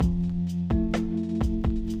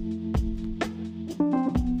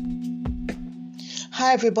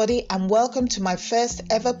Hi everybody, and welcome to my first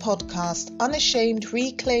ever podcast, Unashamed,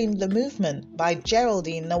 Reclaim the Movement by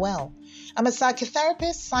Geraldine Noel. I'm a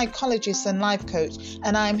psychotherapist, psychologist and life coach,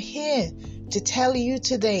 and I'm here to tell you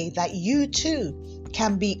today that you too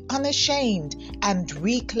can be unashamed and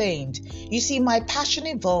reclaimed. You see, my passion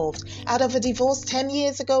evolved out of a divorce 10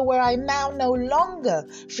 years ago where I now no longer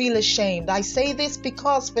feel ashamed. I say this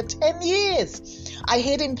because for 10 years I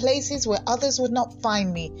hid in places where others would not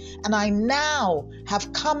find me, and I now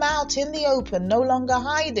have come out in the open, no longer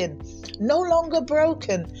hiding, no longer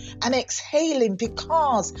broken and exhaling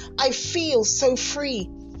because I feel so free.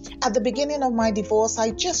 At the beginning of my divorce,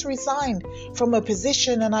 I just resigned from a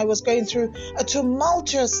position and I was going through a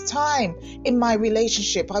tumultuous time in my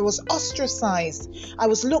relationship. I was ostracized. I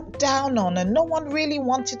was looked down on and no one really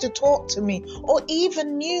wanted to talk to me or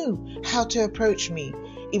even knew how to approach me.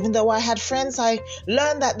 Even though I had friends, I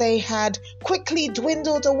learned that they had quickly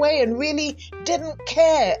dwindled away and really didn't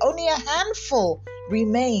care. Only a handful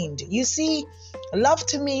remained. You see, love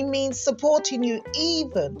to me means supporting you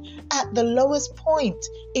even at the lowest point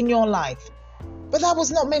in your life. But that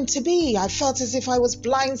was not meant to be. I felt as if I was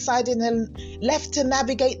blindsided and left to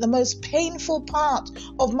navigate the most painful part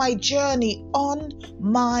of my journey on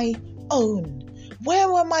my own. Where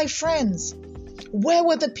were my friends? Where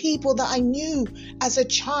were the people that I knew as a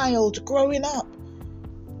child growing up?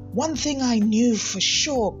 One thing I knew for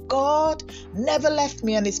sure, God never left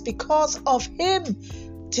me, and it's because of Him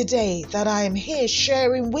today that I am here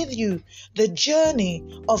sharing with you the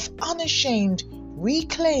journey of unashamed,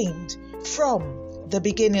 reclaimed from the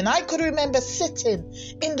beginning. I could remember sitting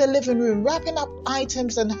in the living room, wrapping up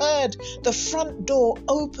items and heard the front door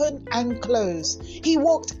open and close. He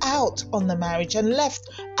walked out on the marriage and left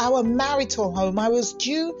our marital home. I was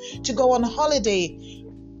due to go on holiday.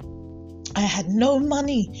 I had no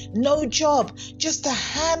money, no job, just a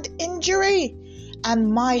hand injury and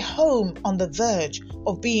my home on the verge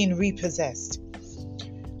of being repossessed.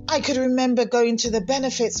 I could remember going to the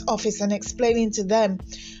benefits office and explaining to them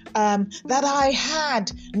that I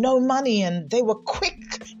had no money, and they were quick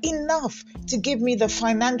enough to give me the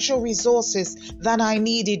financial resources that I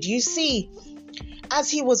needed. You see, as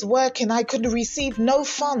he was working, I could receive no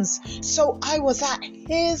funds, so I was at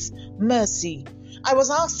his mercy. I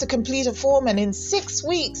was asked to complete a form, and in 6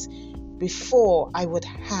 weeks before I would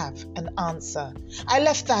have an answer. I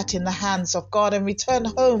left that in the hands of God and returned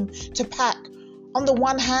home to pack. On the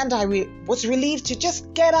one hand, I was relieved to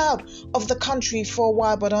just get out of the country for a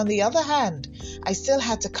while, but on the other hand, I still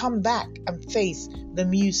had to come back and face the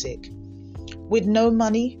music. With no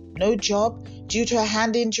money, no job, due to a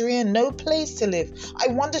hand injury and no place to live, I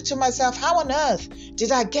wondered to myself, how on earth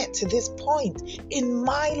did I get to this point in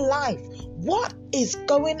my life? What is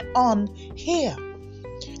going on here?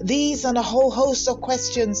 These and a whole host of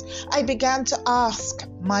questions I began to ask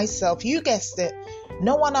myself. You guessed it,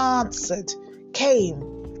 no one answered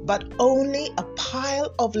came, but only a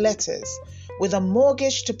pile of letters with a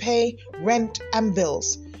mortgage to pay, rent and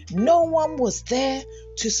bills. No one was there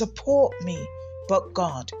to support me but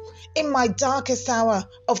God. In my darkest hour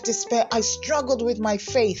of despair, I struggled with my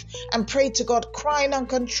faith and prayed to God, crying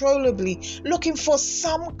uncontrollably, looking for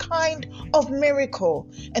some kind of miracle,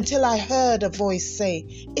 until I heard a voice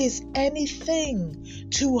say, "Is anything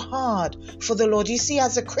too hard for the Lord?" You see,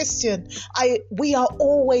 as a Christian, we are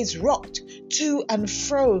always rocked to and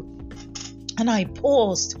fro. And I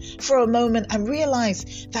paused for a moment and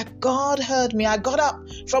realized that God heard me. I got up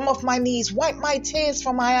from off my knees, wiped my tears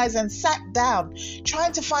from my eyes and sat down,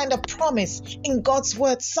 trying to find a promise in God's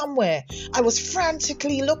word somewhere. I was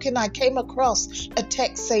frantically looking. I came across a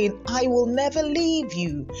text saying, "I will never leave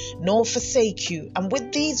you nor forsake you." And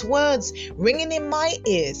with these words ringing in my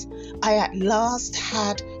ears, I at last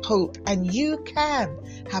had hope, and you can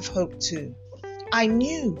have hope too. I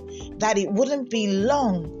knew that it wouldn't be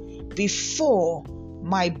long before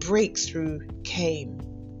my breakthrough came.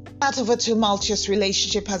 Out of a tumultuous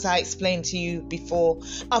relationship, as I explained to you before,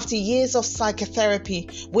 after years of psychotherapy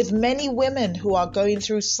with many women who are going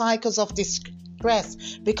through cycles of distress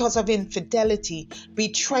because of infidelity,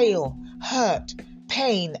 betrayal, hurt,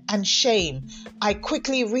 pain and shame, I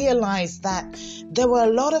quickly realized that there were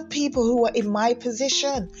a lot of people who were in my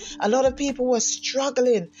position. A lot of people were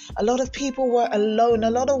struggling. A lot of people were alone. A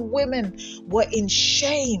lot of women were in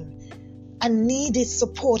shame and needed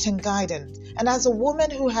support and guidance. And as a woman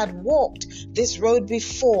who had walked this road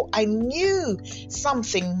before, I knew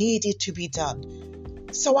something needed to be done.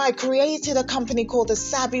 So I created a company called the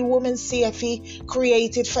Savvy Woman CFE,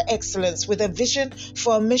 created for excellence, with a vision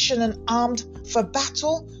for a mission and armed for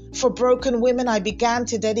battle. For broken women, I began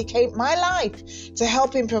to dedicate my life to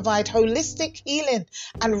helping provide holistic healing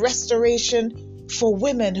and restoration for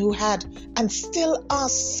women who had and still are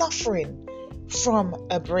suffering from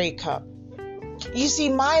a breakup. You see,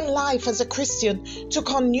 my life as a Christian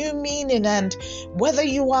took on new meaning, and whether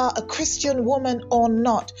you are a Christian woman or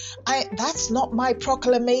not, that's not my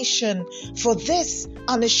proclamation for this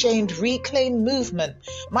Unashamed Reclaim movement.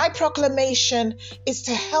 My proclamation is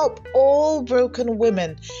to help all broken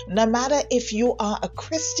women, no matter if you are a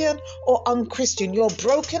Christian or unchristian. Your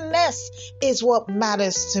brokenness is what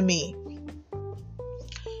matters to me.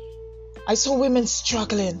 I saw women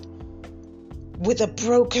struggling with a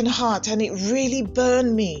broken heart, and it really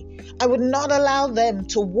burned me. I would not allow them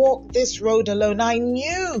to walk this road alone. I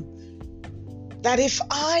knew that if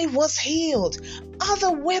I was healed,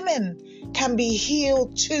 other women can be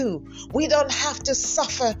healed too. We don't have to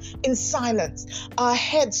suffer in silence. Our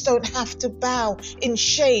heads don't have to bow in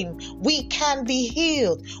shame. We can be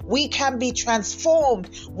healed. We can be transformed.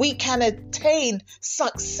 We can attain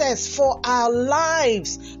success, for our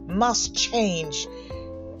lives must change.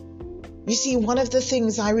 You see, one of the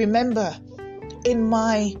things I remember in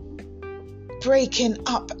my breaking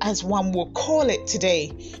up, as one will call it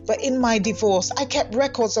today, but in my divorce, I kept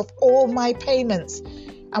records of all my payments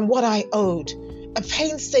and what I owed. A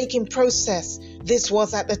painstaking process this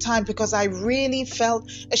was at the time, because I really felt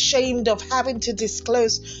ashamed of having to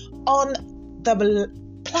disclose on the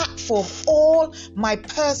platform all my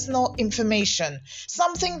personal information,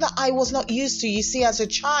 something that I was not used to. You see, as a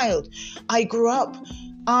child, I grew up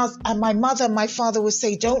and my mother and my father would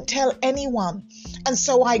say, don't tell anyone. And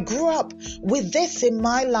so I grew up with this in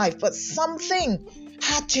my life, but something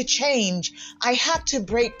had to change. I had to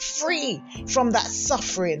break free from that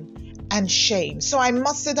suffering and shame. So I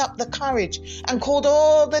mustered up the courage and called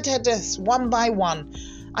all the debtors one by one.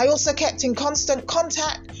 I also kept in constant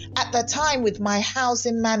contact at the time with my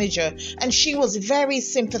housing manager, and she was very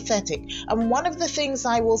sympathetic. And one of the things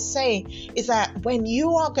I will say is that when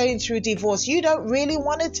you are going through divorce, you don't really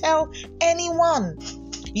want to tell anyone.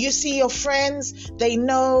 You see, your friends, they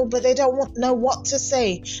know, but they don't know what to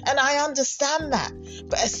say. And I understand that.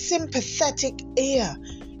 But a sympathetic ear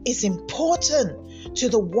is important to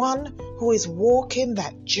the one who is walking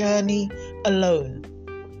that journey alone.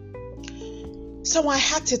 So I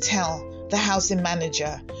had to tell the housing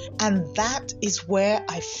manager, and that is where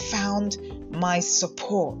I found my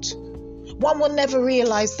support. One will never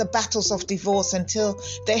realize the battles of divorce until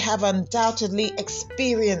they have undoubtedly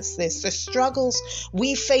experienced this. The struggles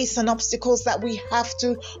we face and obstacles that we have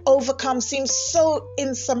to overcome seem so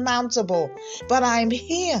insurmountable. But I'm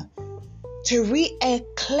here to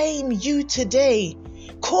reclaim you today,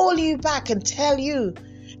 call you back and tell you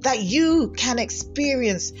that you can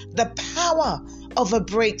experience the power of a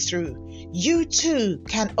breakthrough. You too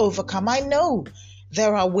can overcome. I know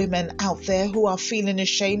there are women out there who are feeling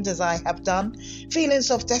ashamed, as I have done. Feelings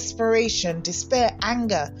of desperation, despair,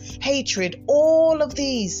 anger, hatred, all of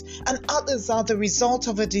these and others are the result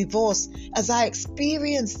of a divorce, as I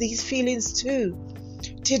experience these feelings too.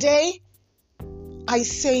 Today, I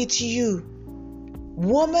say to you,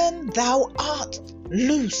 woman, thou art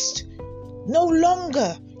loosed. No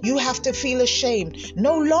longer you have to feel ashamed.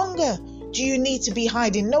 No longer do you need to be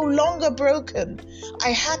hiding. No longer broken. I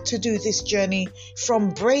had to do this journey from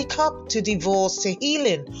breakup to divorce to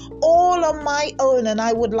healing, all on my own. And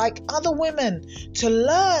I would like other women to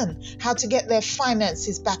learn how to get their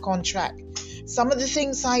finances back on track. Some of the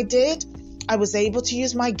things I did, I was able to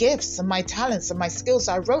use my gifts and my talents and my skills.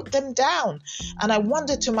 I wrote them down and I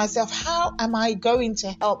wondered to myself, how am I going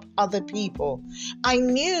to help other people? I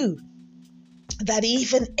knew that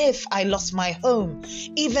even if I lost my home,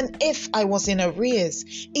 even if I was in arrears,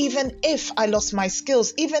 even if I lost my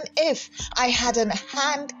skills, even if I had a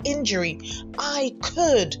hand injury, I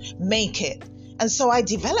could make it. And so I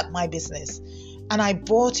developed my business and I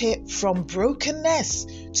brought it from brokenness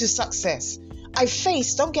to success. I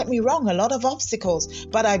faced, don't get me wrong, a lot of obstacles,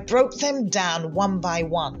 but I broke them down one by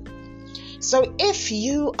one. So if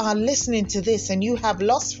you are listening to this and you have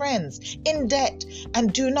lost friends, in debt,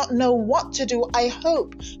 and do not know what to do, I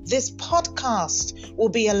hope this podcast will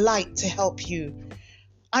be a light to help you.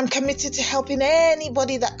 I'm committed to helping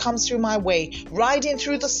anybody that comes through my way, riding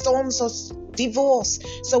through the storms of divorce.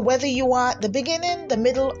 So whether you are at the beginning, the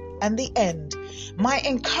middle, and the end, my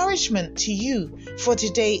encouragement to you for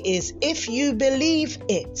today is, if you believe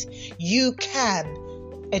it, you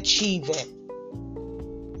can achieve it.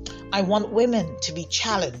 I want women to be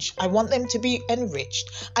challenged. I want them to be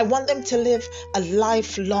enriched. I want them to live a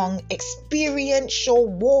lifelong experiential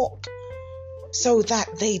walk so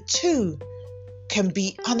that they too can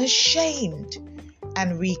be unashamed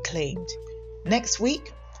and reclaimed. Next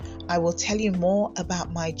week, I will tell you more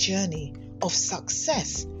about my journey of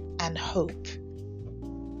success and hope.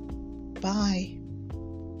 Bye.